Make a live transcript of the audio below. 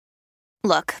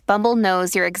Look, Bumble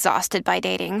knows you're exhausted by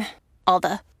dating. All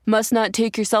the must not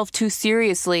take yourself too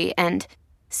seriously and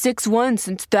 6'1"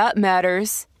 since that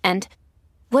matters. And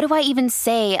what do I even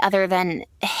say other than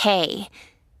hey?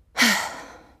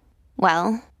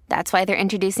 Well, that's why they're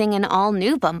introducing an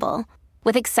all-new Bumble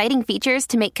with exciting features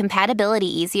to make compatibility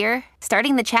easier,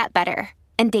 starting the chat better,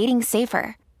 and dating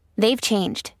safer. They've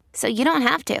changed, so you don't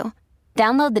have to.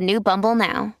 Download the new Bumble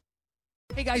now.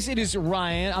 Hey guys, it is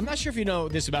Ryan. I'm not sure if you know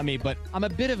this about me, but I'm a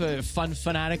bit of a fun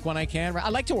fanatic when I can. I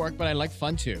like to work, but I like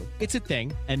fun too. It's a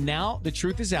thing. And now the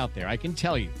truth is out there. I can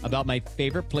tell you about my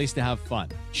favorite place to have fun.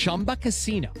 Chumba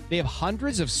Casino. They have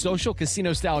hundreds of social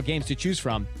casino style games to choose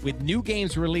from with new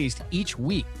games released each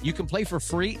week. You can play for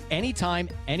free anytime,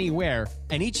 anywhere.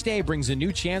 And each day brings a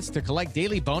new chance to collect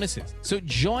daily bonuses. So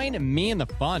join me in the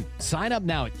fun. Sign up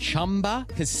now at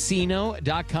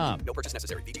ChumbaCasino.com. No purchase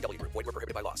necessary. VGW Group. Void where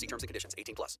prohibited by law. See terms and conditions.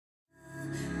 18+.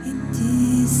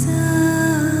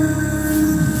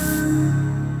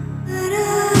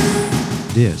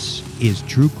 This is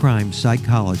True Crime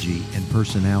Psychology and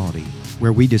Personality,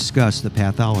 where we discuss the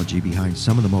pathology behind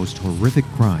some of the most horrific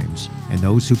crimes and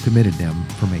those who committed them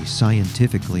from a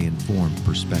scientifically informed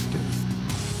perspective.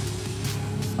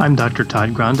 I'm Dr.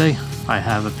 Todd Grande. I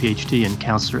have a PhD in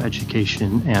counselor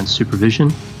education and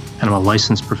supervision, and I'm a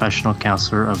licensed professional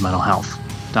counselor of mental health.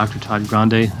 Dr. Todd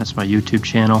Grande, that's my YouTube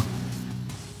channel.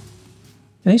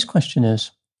 Today's question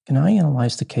is, can I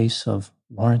analyze the case of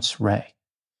Lawrence Ray?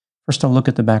 First, I'll look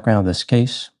at the background of this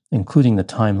case, including the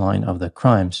timeline of the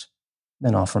crimes,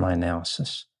 then offer my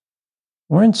analysis.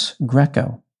 Lawrence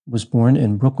Greco was born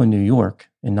in Brooklyn, New York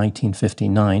in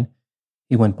 1959.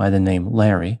 He went by the name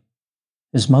Larry.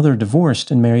 His mother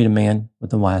divorced and married a man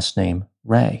with the last name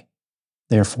Ray.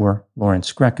 Therefore,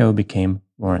 Lawrence Greco became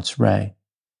Lawrence Ray.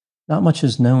 Not much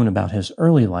is known about his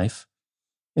early life.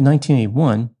 In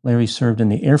 1981, Larry served in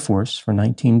the Air Force for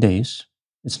 19 days.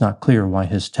 It's not clear why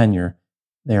his tenure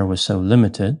there was so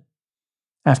limited.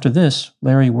 After this,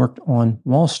 Larry worked on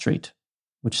Wall Street,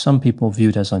 which some people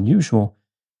viewed as unusual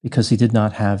because he did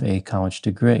not have a college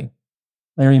degree.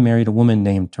 Larry married a woman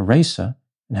named Teresa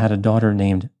and had a daughter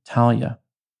named Talia.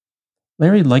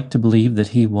 Larry liked to believe that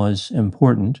he was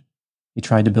important. He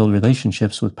tried to build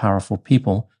relationships with powerful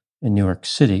people in New York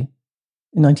City.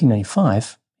 In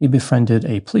 1995, he befriended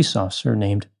a police officer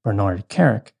named Bernard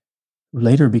Kerik, who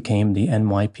later became the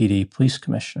NYPD police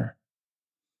commissioner.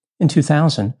 In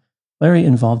 2000, Larry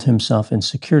involved himself in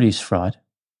securities fraud.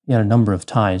 He had a number of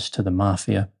ties to the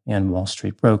mafia and Wall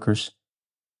Street brokers.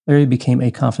 Larry became a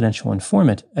confidential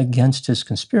informant against his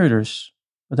conspirators,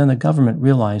 but then the government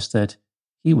realized that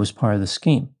he was part of the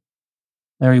scheme.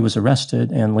 Larry was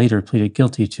arrested and later pleaded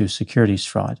guilty to securities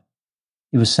fraud.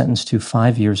 He was sentenced to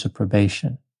 5 years of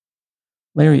probation.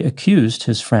 Larry accused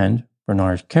his friend,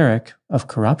 Bernard Kerik, of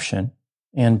corruption,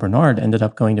 and Bernard ended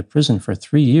up going to prison for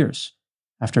 3 years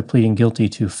after pleading guilty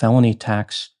to felony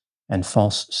tax and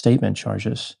false statement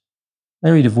charges.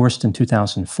 Larry divorced in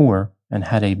 2004 and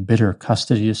had a bitter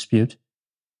custody dispute.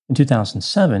 In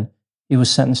 2007, he was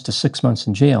sentenced to 6 months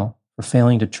in jail for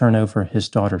failing to turn over his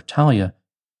daughter Talia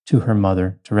to her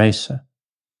mother Teresa.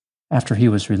 After he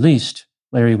was released,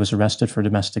 Larry was arrested for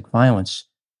domestic violence,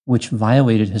 which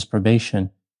violated his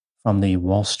probation from the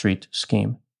Wall Street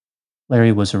scheme.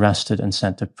 Larry was arrested and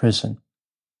sent to prison.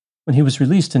 When he was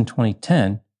released in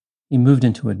 2010, he moved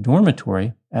into a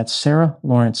dormitory at Sarah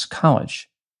Lawrence College,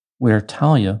 where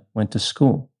Talia went to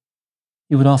school.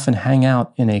 He would often hang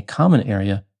out in a common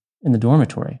area in the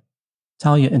dormitory.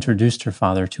 Talia introduced her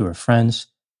father to her friends,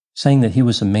 saying that he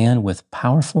was a man with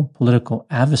powerful political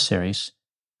adversaries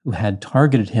who had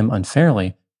targeted him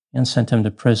unfairly and sent him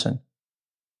to prison.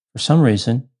 For some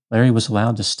reason, Larry was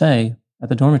allowed to stay at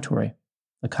the dormitory.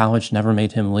 The college never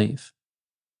made him leave.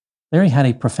 Larry had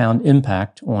a profound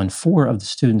impact on 4 of the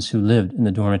students who lived in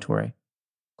the dormitory: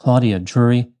 Claudia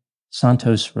Drury,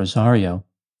 Santos Rosario,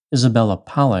 Isabella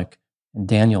Pollack, and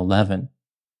Daniel Levin.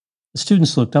 The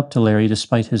students looked up to Larry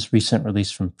despite his recent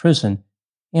release from prison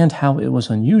and how it was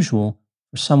unusual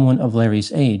for someone of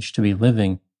Larry's age to be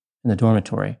living in the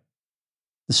dormitory.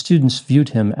 The students viewed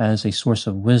him as a source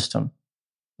of wisdom.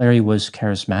 Larry was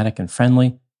charismatic and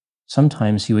friendly.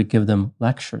 Sometimes he would give them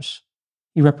lectures.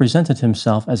 He represented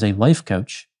himself as a life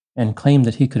coach and claimed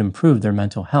that he could improve their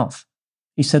mental health.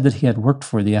 He said that he had worked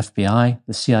for the FBI,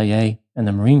 the CIA, and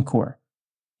the Marine Corps.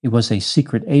 He was a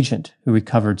secret agent who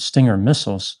recovered Stinger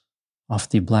missiles off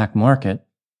the black market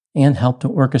and helped to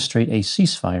orchestrate a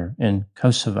ceasefire in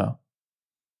Kosovo.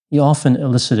 He often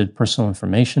elicited personal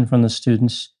information from the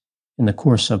students in the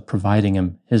course of providing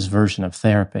him his version of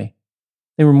therapy.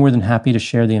 They were more than happy to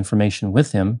share the information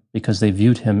with him because they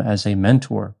viewed him as a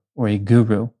mentor or a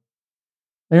guru.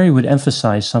 Larry would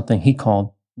emphasize something he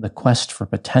called the quest for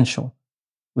potential,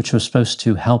 which was supposed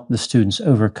to help the students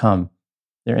overcome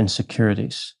their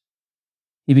insecurities.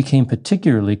 He became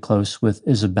particularly close with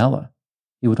Isabella.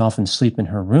 He would often sleep in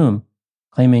her room,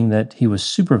 claiming that he was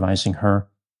supervising her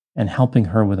and helping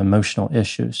her with emotional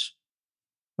issues.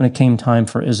 When it came time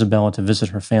for Isabella to visit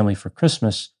her family for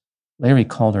Christmas, Larry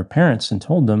called her parents and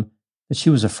told them that she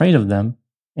was afraid of them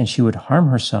and she would harm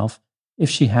herself if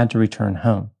she had to return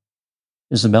home.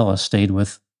 Isabella stayed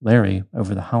with Larry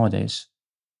over the holidays.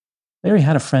 Larry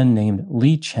had a friend named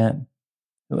Lee Chen,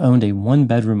 who owned a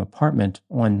one-bedroom apartment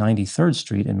on 93rd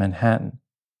Street in Manhattan.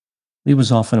 Lee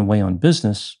was often away on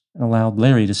business and allowed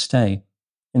Larry to stay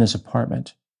in his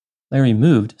apartment. Larry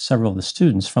moved several of the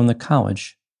students from the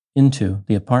college into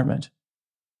the apartment.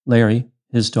 Larry,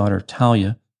 his daughter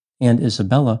Talia, and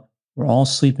Isabella were all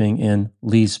sleeping in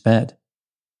Lee's bed.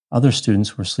 Other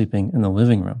students were sleeping in the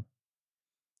living room.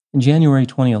 In January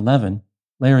 2011,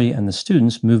 Larry and the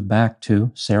students moved back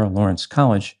to Sarah Lawrence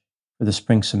College for the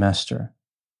spring semester.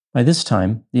 By this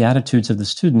time, the attitudes of the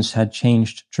students had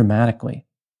changed dramatically.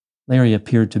 Larry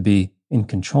appeared to be in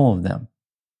control of them.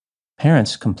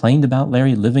 Parents complained about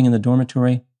Larry living in the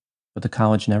dormitory, but the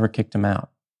college never kicked him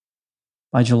out.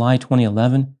 By July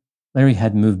 2011, Larry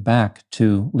had moved back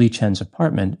to Lee Chen's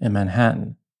apartment in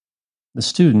Manhattan. The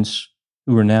students,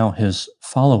 who were now his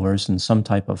followers in some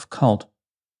type of cult,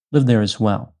 lived there as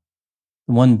well.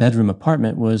 The one-bedroom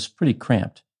apartment was pretty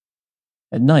cramped.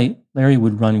 At night, Larry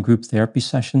would run group therapy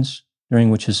sessions, during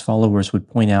which his followers would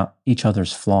point out each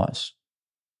other's flaws.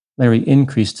 Larry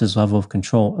increased his level of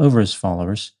control over his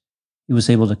followers. He was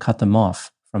able to cut them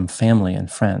off from family and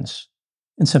friends.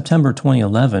 In September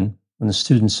 2011, when the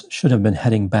students should have been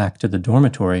heading back to the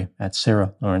dormitory at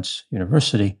Sarah Lawrence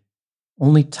University,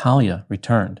 only Talia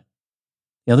returned.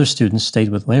 The other students stayed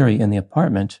with Larry in the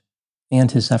apartment,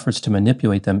 and his efforts to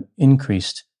manipulate them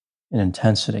increased in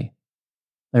intensity.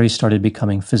 Larry started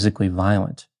becoming physically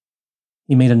violent.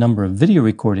 He made a number of video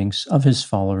recordings of his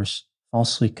followers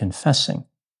falsely confessing.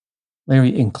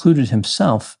 Larry included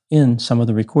himself in some of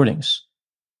the recordings,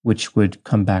 which would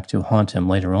come back to haunt him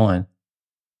later on.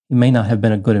 He may not have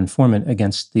been a good informant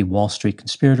against the Wall Street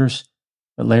conspirators,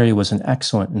 but Larry was an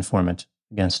excellent informant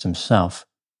against himself.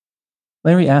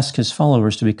 Larry asked his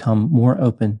followers to become more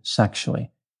open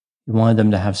sexually. He wanted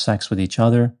them to have sex with each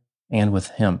other and with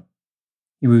him.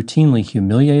 He routinely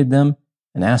humiliated them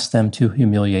and asked them to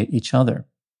humiliate each other.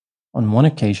 On one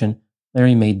occasion,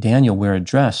 Larry made Daniel wear a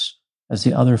dress as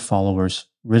the other followers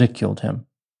ridiculed him.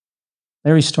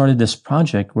 Larry started this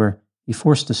project where he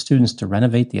forced the students to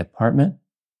renovate the apartment.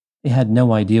 They had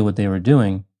no idea what they were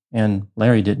doing, and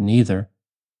Larry didn't either.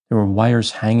 There were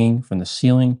wires hanging from the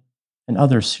ceiling and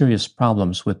other serious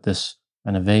problems with this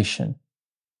renovation.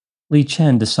 Lee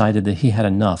Chen decided that he had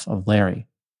enough of Larry.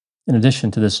 In addition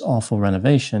to this awful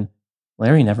renovation,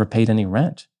 Larry never paid any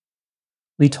rent.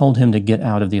 Lee told him to get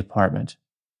out of the apartment.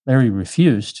 Larry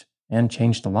refused and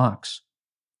changed the locks.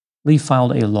 Lee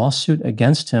filed a lawsuit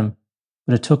against him,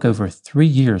 but it took over 3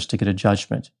 years to get a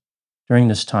judgment. During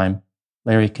this time,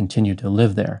 Larry continued to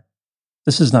live there.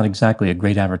 This is not exactly a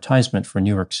great advertisement for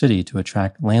New York City to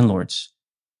attract landlords.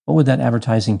 What would that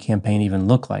advertising campaign even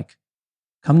look like?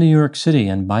 Come to New York City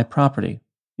and buy property.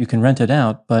 You can rent it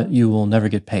out, but you will never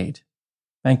get paid.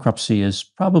 Bankruptcy is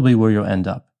probably where you'll end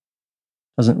up.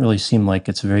 Doesn't really seem like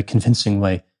it's a very convincing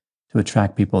way to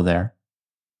attract people there.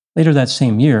 Later that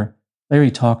same year,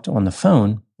 Larry talked on the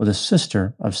phone with a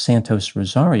sister of Santos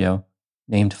Rosario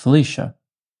named Felicia.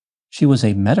 She was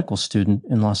a medical student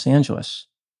in Los Angeles.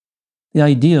 The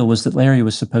idea was that Larry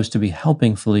was supposed to be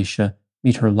helping Felicia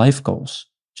meet her life goals,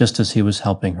 just as he was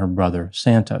helping her brother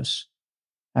Santos.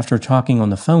 After talking on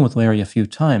the phone with Larry a few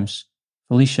times,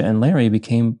 Felicia and Larry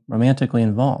became romantically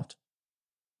involved.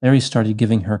 Larry started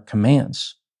giving her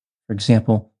commands. For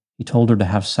example, he told her to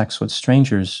have sex with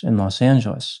strangers in Los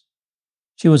Angeles.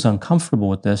 She was uncomfortable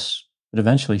with this, but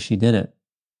eventually she did it.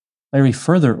 Larry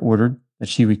further ordered that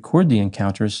she record the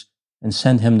encounters and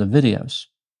send him the videos.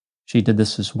 She did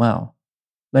this as well.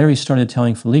 Larry started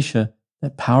telling Felicia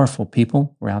that powerful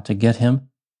people were out to get him,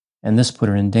 and this put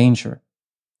her in danger.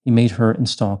 He made her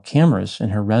install cameras in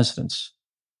her residence.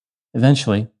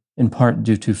 Eventually, in part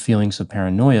due to feelings of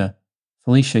paranoia,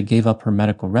 Felicia gave up her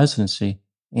medical residency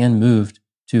and moved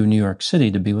to New York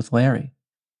City to be with Larry.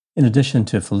 In addition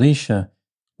to Felicia,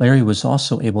 Larry was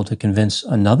also able to convince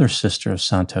another sister of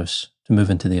Santos to move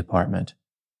into the apartment.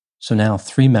 So now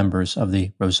 3 members of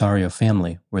the Rosario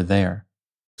family were there.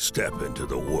 Step into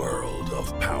the world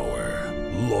of power,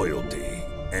 loyalty,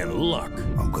 and luck.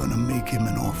 I'm gonna make him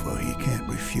an offer he can't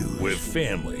refuse. With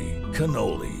family,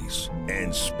 cannolis,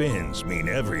 and spins mean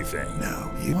everything.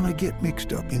 Now, you wanna get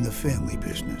mixed up in the family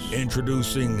business.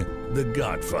 Introducing The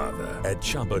Godfather at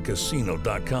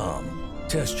ChumbaCasino.com.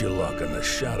 Test your luck in the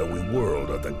shadowy world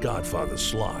of The Godfather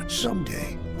slot.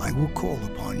 Someday, I will call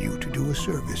upon you to do a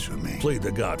service for me. Play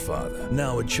The Godfather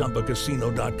now at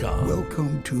ChumbaCasino.com.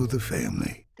 Welcome to the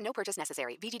family. No purchase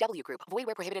necessary. VGW Group. Void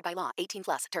where prohibited by law. 18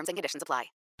 plus. Terms and conditions apply.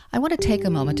 I want to take a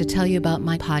moment to tell you about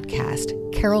my podcast,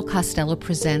 Carol Costello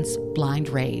Presents Blind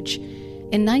Rage.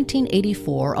 In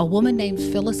 1984, a woman named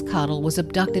Phyllis Cottle was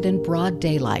abducted in broad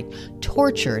daylight,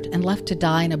 tortured, and left to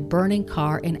die in a burning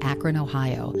car in Akron,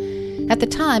 Ohio. At the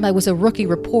time, I was a rookie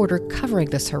reporter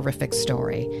covering this horrific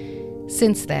story.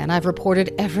 Since then, I've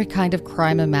reported every kind of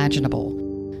crime imaginable.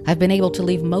 I've been able to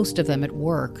leave most of them at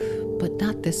work, but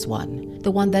not this one,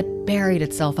 the one that buried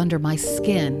itself under my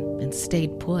skin and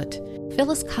stayed put.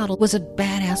 Phyllis Cottle was a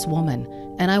badass woman,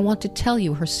 and I want to tell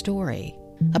you her story.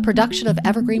 A production of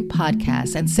Evergreen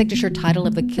Podcasts and signature title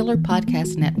of the Killer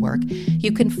Podcast Network,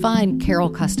 you can find Carol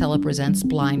Costello Presents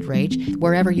Blind Rage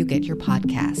wherever you get your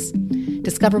podcasts.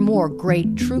 Discover more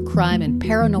great true crime and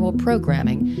paranormal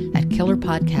programming at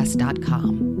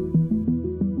killerpodcast.com.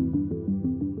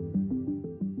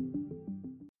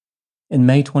 In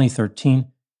May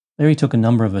 2013, Larry took a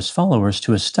number of his followers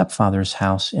to his stepfather's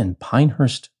house in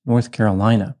Pinehurst, North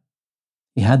Carolina.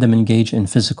 He had them engage in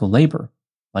physical labor,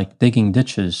 like digging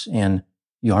ditches and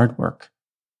yard work.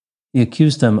 He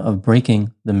accused them of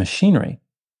breaking the machinery,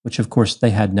 which of course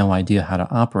they had no idea how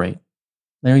to operate.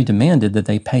 Larry demanded that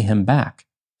they pay him back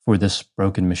for this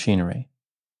broken machinery.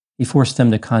 He forced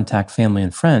them to contact family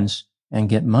and friends and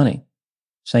get money,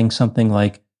 saying something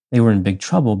like they were in big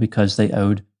trouble because they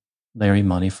owed Larry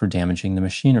money for damaging the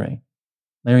machinery.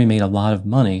 Larry made a lot of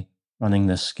money running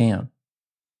this scam.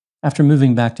 After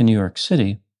moving back to New York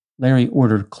City, Larry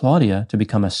ordered Claudia to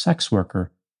become a sex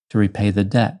worker to repay the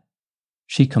debt.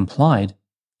 She complied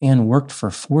and worked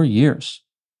for 4 years,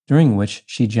 during which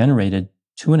she generated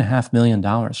 $2.5 million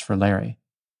for Larry.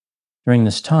 During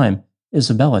this time,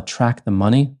 Isabella tracked the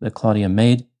money that Claudia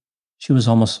made. She was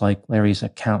almost like Larry's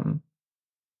accountant.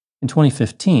 In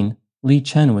 2015, Lee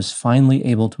Chen was finally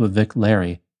able to evict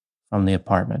Larry from the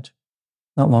apartment.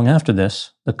 Not long after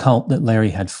this, the cult that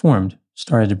Larry had formed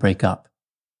started to break up.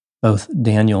 Both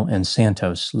Daniel and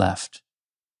Santos left.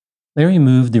 Larry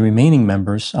moved the remaining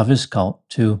members of his cult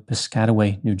to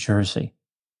Piscataway, New Jersey.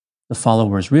 The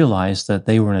followers realized that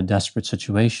they were in a desperate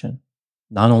situation.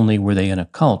 Not only were they in a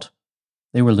cult,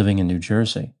 they were living in New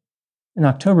Jersey. In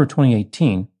October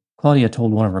 2018, Claudia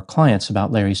told one of her clients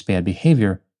about Larry's bad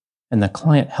behavior, and the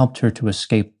client helped her to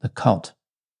escape the cult.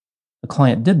 The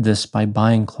client did this by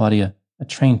buying Claudia a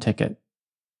train ticket.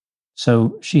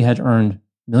 So she had earned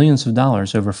millions of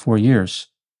dollars over 4 years,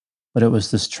 but it was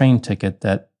this train ticket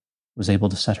that was able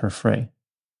to set her free.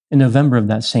 In November of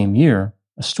that same year,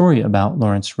 a story about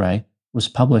Lawrence Ray was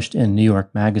published in New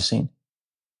York Magazine.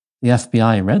 The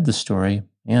FBI read the story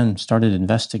and started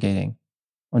investigating.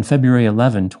 On February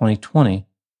 11, 2020,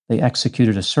 they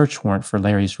executed a search warrant for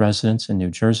Larry's residence in New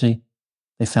Jersey.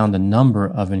 They found a number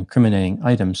of incriminating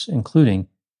items, including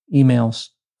emails,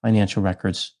 financial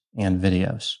records, and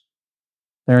videos.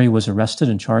 Larry was arrested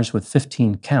and charged with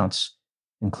 15 counts,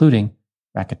 including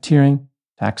racketeering,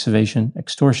 tax evasion,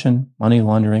 extortion, money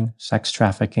laundering, sex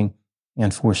trafficking,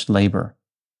 and forced labor.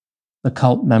 The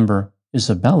cult member,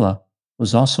 Isabella,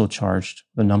 was also charged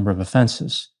with a number of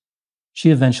offenses.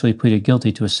 She eventually pleaded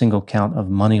guilty to a single count of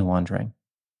money laundering.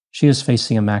 She is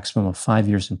facing a maximum of 5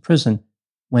 years in prison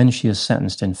when she is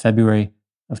sentenced in February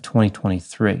of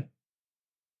 2023.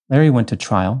 Larry went to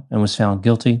trial and was found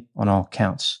guilty on all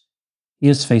counts. He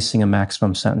is facing a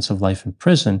maximum sentence of life in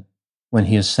prison when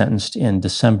he is sentenced in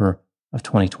December of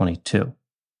 2022.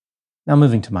 Now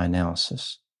moving to my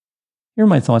analysis. Here are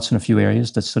my thoughts on a few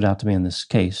areas that stood out to me in this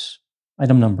case.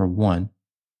 Item number 1.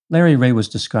 Larry Ray was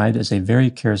described as a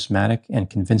very charismatic and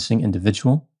convincing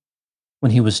individual.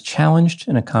 When he was challenged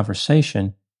in a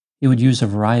conversation, he would use a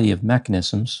variety of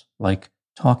mechanisms, like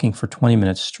talking for 20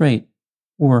 minutes straight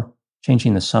or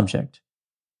changing the subject.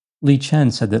 Lee Chen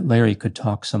said that Larry could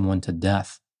talk someone to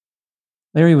death.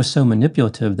 Larry was so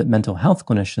manipulative that mental health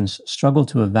clinicians struggled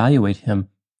to evaluate him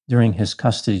during his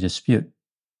custody dispute.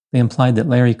 They implied that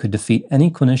Larry could defeat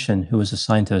any clinician who was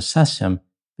assigned to assess him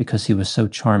because he was so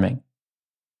charming.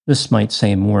 This might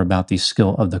say more about the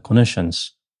skill of the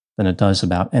clinicians than it does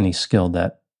about any skill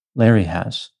that Larry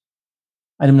has.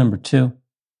 Item number 2.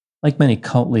 Like many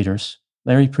cult leaders,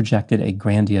 Larry projected a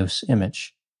grandiose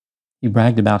image. He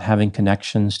bragged about having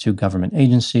connections to government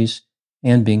agencies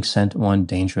and being sent on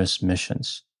dangerous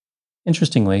missions.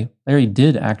 Interestingly, Larry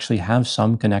did actually have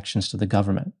some connections to the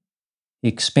government. He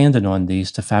expanded on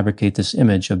these to fabricate this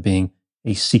image of being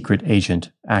a secret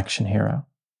agent action hero.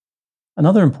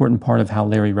 Another important part of how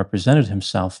Larry represented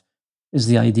himself is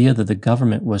the idea that the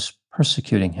government was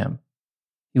persecuting him.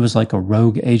 He was like a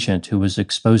rogue agent who was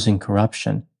exposing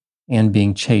corruption and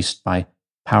being chased by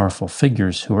powerful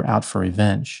figures who were out for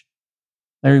revenge.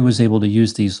 Larry was able to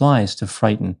use these lies to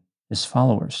frighten his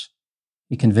followers.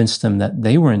 He convinced them that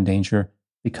they were in danger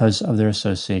because of their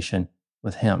association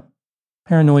with him.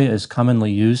 Paranoia is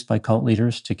commonly used by cult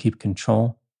leaders to keep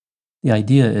control. The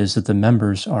idea is that the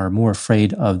members are more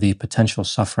afraid of the potential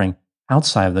suffering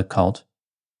outside of the cult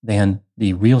than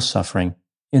the real suffering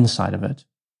inside of it.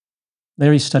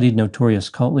 Larry studied notorious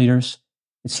cult leaders.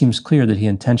 It seems clear that he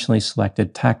intentionally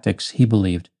selected tactics he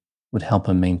believed would help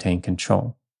him maintain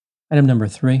control. Item number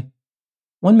 3.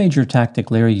 One major tactic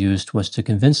Larry used was to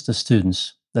convince the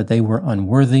students that they were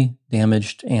unworthy,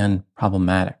 damaged, and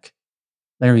problematic.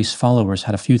 Larry's followers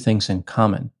had a few things in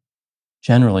common.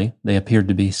 Generally, they appeared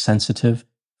to be sensitive,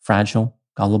 fragile,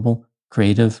 gullible,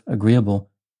 creative, agreeable,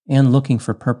 and looking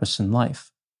for purpose in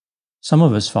life. Some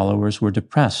of his followers were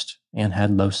depressed and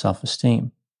had low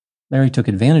self-esteem. Larry took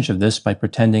advantage of this by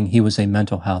pretending he was a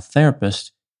mental health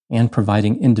therapist and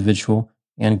providing individual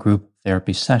and group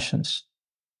therapy sessions.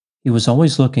 He was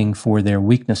always looking for their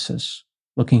weaknesses,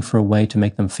 looking for a way to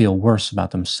make them feel worse about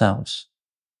themselves.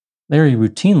 Larry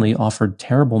routinely offered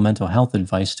terrible mental health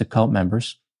advice to cult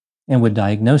members and would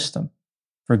diagnose them.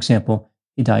 For example,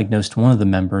 he diagnosed one of the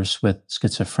members with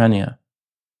schizophrenia.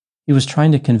 He was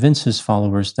trying to convince his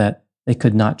followers that they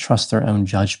could not trust their own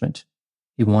judgment.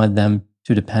 He wanted them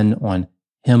to depend on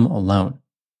him alone.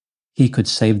 He could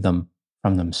save them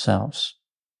from themselves.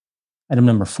 Item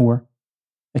number 4.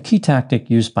 A key tactic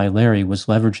used by Larry was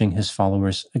leveraging his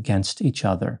followers against each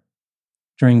other.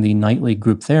 During the nightly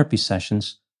group therapy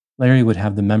sessions, Larry would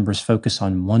have the members focus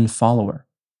on one follower,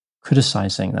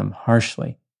 criticizing them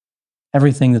harshly.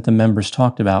 Everything that the members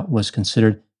talked about was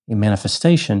considered a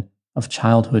manifestation of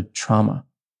childhood trauma.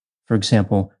 For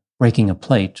example, breaking a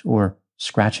plate or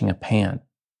scratching a pan.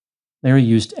 Larry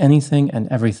used anything and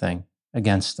everything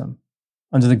against them.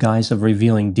 Under the guise of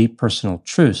revealing deep personal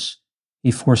truths,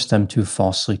 he forced them to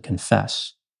falsely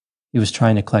confess. He was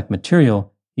trying to collect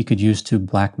material he could use to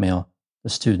blackmail the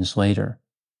students later.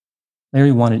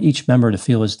 Larry wanted each member to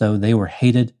feel as though they were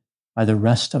hated by the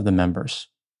rest of the members.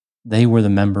 They were the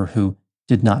member who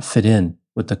did not fit in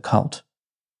with the cult.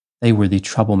 They were the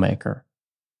troublemaker.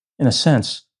 In a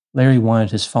sense, Larry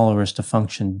wanted his followers to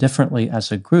function differently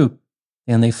as a group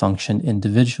than they functioned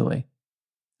individually.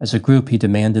 As a group, he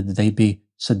demanded that they be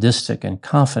sadistic and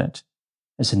confident.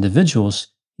 As individuals,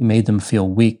 he made them feel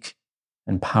weak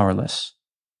and powerless.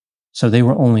 So they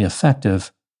were only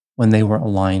effective when they were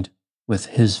aligned with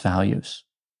his values.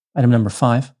 Item number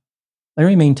 5.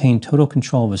 Larry maintained total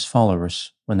control of his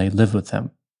followers when they lived with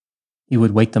him. He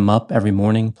would wake them up every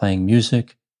morning playing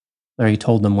music. Larry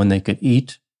told them when they could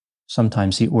eat.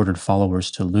 Sometimes he ordered followers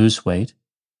to lose weight.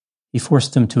 He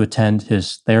forced them to attend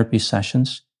his therapy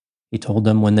sessions. He told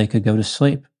them when they could go to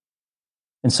sleep.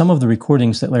 In some of the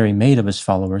recordings that Larry made of his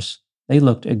followers, they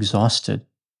looked exhausted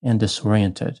and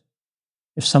disoriented.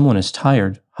 If someone is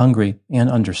tired, hungry, and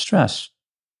under stress,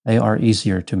 they are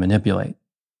easier to manipulate.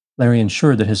 Larry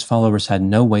ensured that his followers had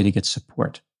no way to get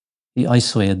support. He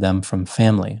isolated them from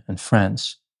family and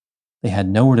friends. They had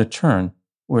nowhere to turn,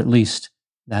 or at least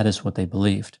that is what they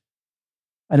believed.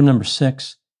 Item number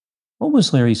 6. What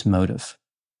was Larry's motive?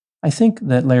 I think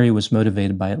that Larry was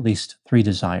motivated by at least 3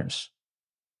 desires.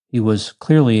 He was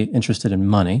clearly interested in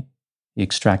money. He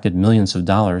extracted millions of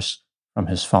dollars from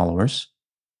his followers.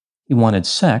 He wanted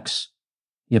sex.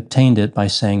 He obtained it by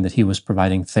saying that he was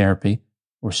providing therapy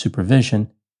or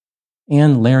supervision.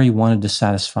 And Larry wanted to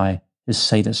satisfy his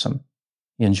sadism.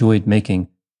 He enjoyed making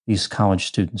these college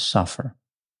students suffer.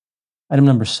 Item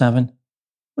number 7.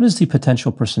 What is the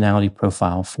potential personality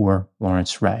profile for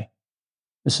Lawrence Ray?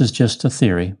 This is just a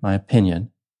theory, my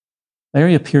opinion.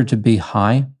 Larry appeared to be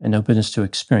high in openness to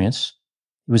experience.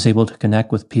 He was able to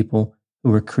connect with people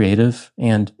who were creative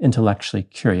and intellectually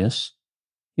curious.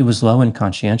 He was low in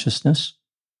conscientiousness,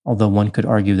 although one could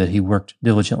argue that he worked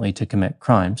diligently to commit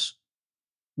crimes.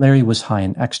 Larry was high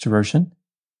in extroversion.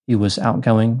 He was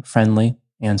outgoing, friendly,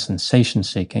 and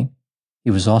sensation-seeking.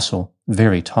 He was also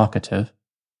very talkative.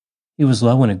 He was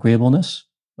low in agreeableness.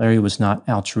 Larry was not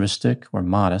altruistic or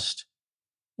modest.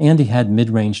 And he had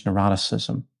mid-range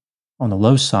neuroticism. On the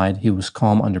low side, he was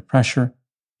calm under pressure,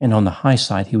 and on the high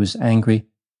side, he was angry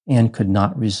and could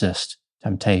not resist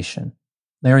temptation.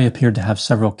 Larry appeared to have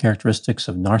several characteristics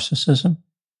of narcissism.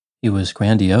 He was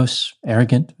grandiose,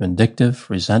 arrogant, vindictive,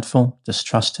 resentful,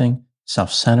 distrusting,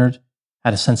 self-centered,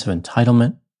 had a sense of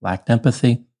entitlement, lacked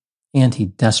empathy, and he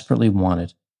desperately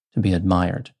wanted to be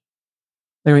admired.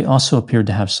 Larry also appeared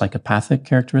to have psychopathic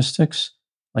characteristics,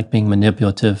 like being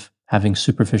manipulative, having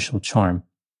superficial charm,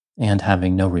 and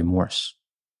having no remorse.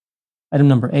 Item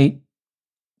number 8.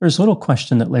 There's little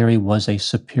question that Larry was a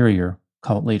superior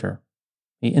cult leader.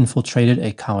 He infiltrated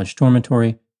a college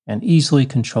dormitory and easily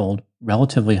controlled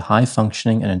relatively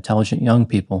high-functioning and intelligent young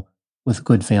people with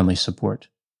good family support.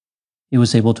 He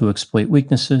was able to exploit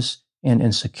weaknesses and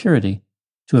insecurity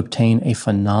to obtain a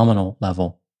phenomenal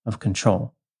level of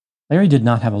control. Larry did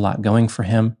not have a lot going for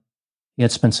him. He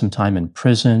had spent some time in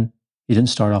prison. He didn't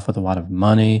start off with a lot of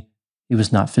money. He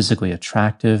was not physically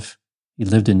attractive. He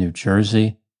lived in New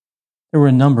Jersey. There were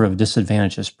a number of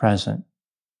disadvantages present.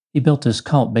 He built his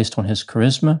cult based on his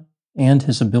charisma and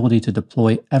his ability to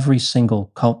deploy every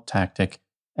single cult tactic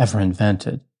ever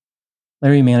invented.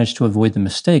 Larry managed to avoid the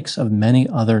mistakes of many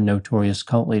other notorious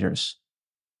cult leaders.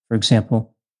 For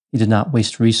example, he did not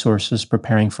waste resources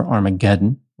preparing for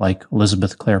Armageddon, like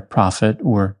Elizabeth Clare Prophet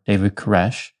or David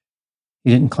Koresh. He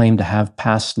didn't claim to have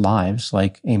past lives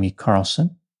like Amy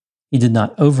Carlson. He did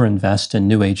not overinvest in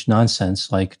New Age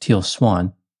nonsense like Teal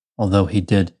Swan, although he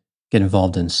did get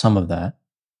involved in some of that.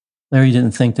 Larry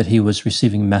didn't think that he was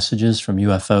receiving messages from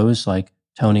UFOs like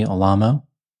Tony Alamo,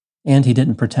 and he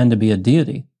didn't pretend to be a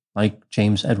deity like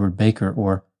James Edward Baker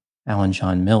or Alan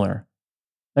John Miller.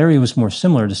 Larry was more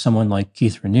similar to someone like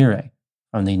Keith Raniere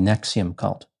from the NXIVM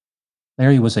cult.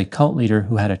 Larry was a cult leader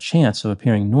who had a chance of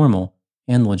appearing normal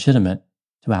and legitimate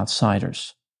to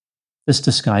outsiders. This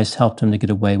disguise helped him to get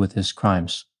away with his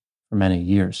crimes for many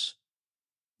years.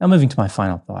 Now moving to my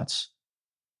final thoughts.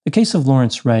 The case of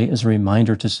Lawrence Ray is a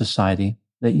reminder to society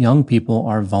that young people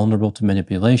are vulnerable to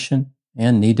manipulation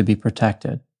and need to be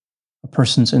protected. A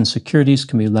person's insecurities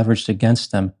can be leveraged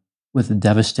against them with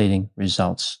devastating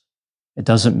results. It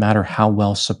doesn't matter how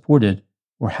well supported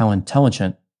or how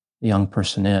intelligent the young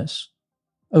person is.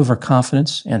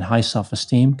 Overconfidence and high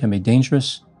self-esteem can be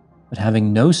dangerous, but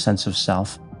having no sense of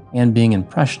self and being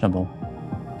impressionable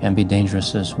can be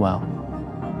dangerous as well.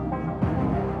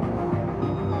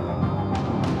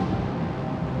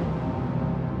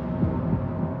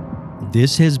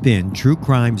 This has been True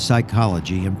Crime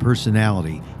Psychology and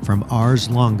Personality from Ars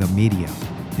Longa Media.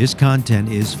 This content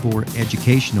is for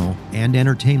educational and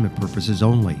entertainment purposes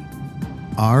only.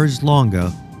 Ars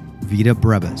Longa Vita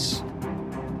Brevis.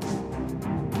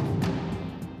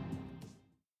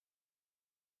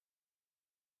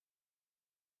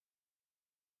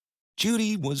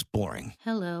 Judy was boring.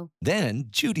 Hello. Then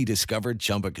Judy discovered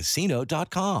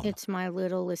ChumbaCasino.com. It's my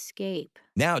little escape.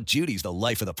 Now Judy's the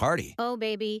life of the party. Oh,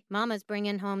 baby, mama's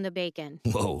bringing home the bacon.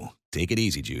 Whoa, take it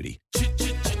easy, Judy.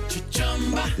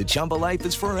 The Chumba life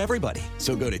is for everybody.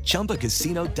 So go to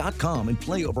ChumbaCasino.com and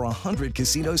play over 100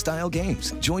 casino-style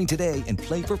games. Join today and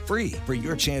play for free for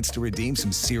your chance to redeem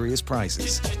some serious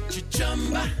prizes.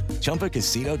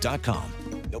 ChumbaCasino.com.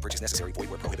 No purchase necessary. Void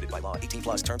where prohibited by law.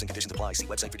 18+ terms and conditions apply. See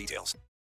website for details.